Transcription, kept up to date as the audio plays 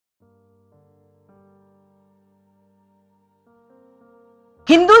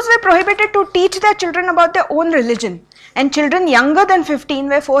Hindus were prohibited to teach their children about their own religion, and children younger than 15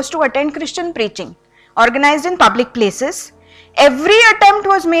 were forced to attend Christian preaching, organized in public places. Every attempt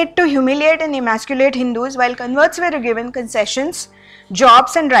was made to humiliate and emasculate Hindus, while converts were given concessions,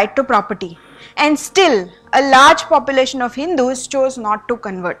 jobs and right to property. And still, a large population of Hindus chose not to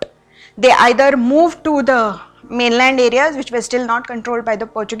convert. They either moved to the mainland areas which were still not controlled by the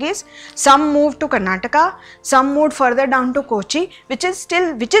Portuguese, some moved to Karnataka, some moved further down to Kochi, which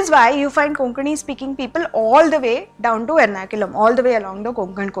is why you find Konkani speaking people all the way down to Ernakulam, all the way along the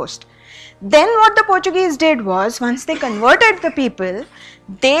Konkan coast. Then what the Portuguese did was, once they converted the people,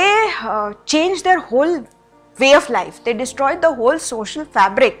 they changed their whole way of life. They destroyed the whole social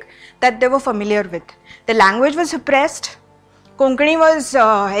fabric that they were familiar with. The language was suppressed. Konkani was,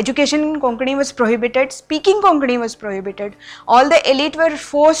 education in Konkani was prohibited, speaking Konkani was prohibited, all the elite were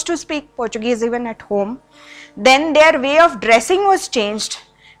forced to speak Portuguese even at home. Then their way of dressing was changed.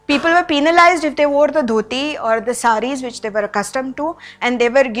 People were penalized if they wore the dhoti or the saris which they were accustomed to, and they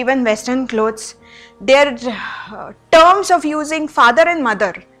were given western clothes. Their terms of using father and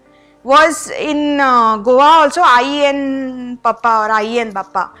mother was in Goa also Ai and Papa or Ai and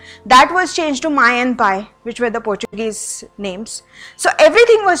Bappa. That was changed to Mai and Pai, which were the Portuguese names. So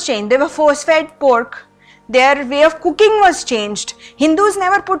everything was changed. They were force-fed pork. Their way of cooking was changed. Hindus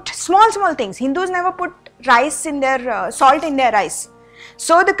never put small things. Hindus never put rice in their salt in their rice.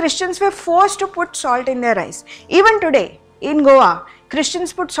 So the Christians were forced to put salt in their rice. Even today in Goa,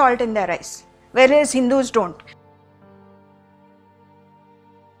 Christians put salt in their rice, whereas Hindus don't.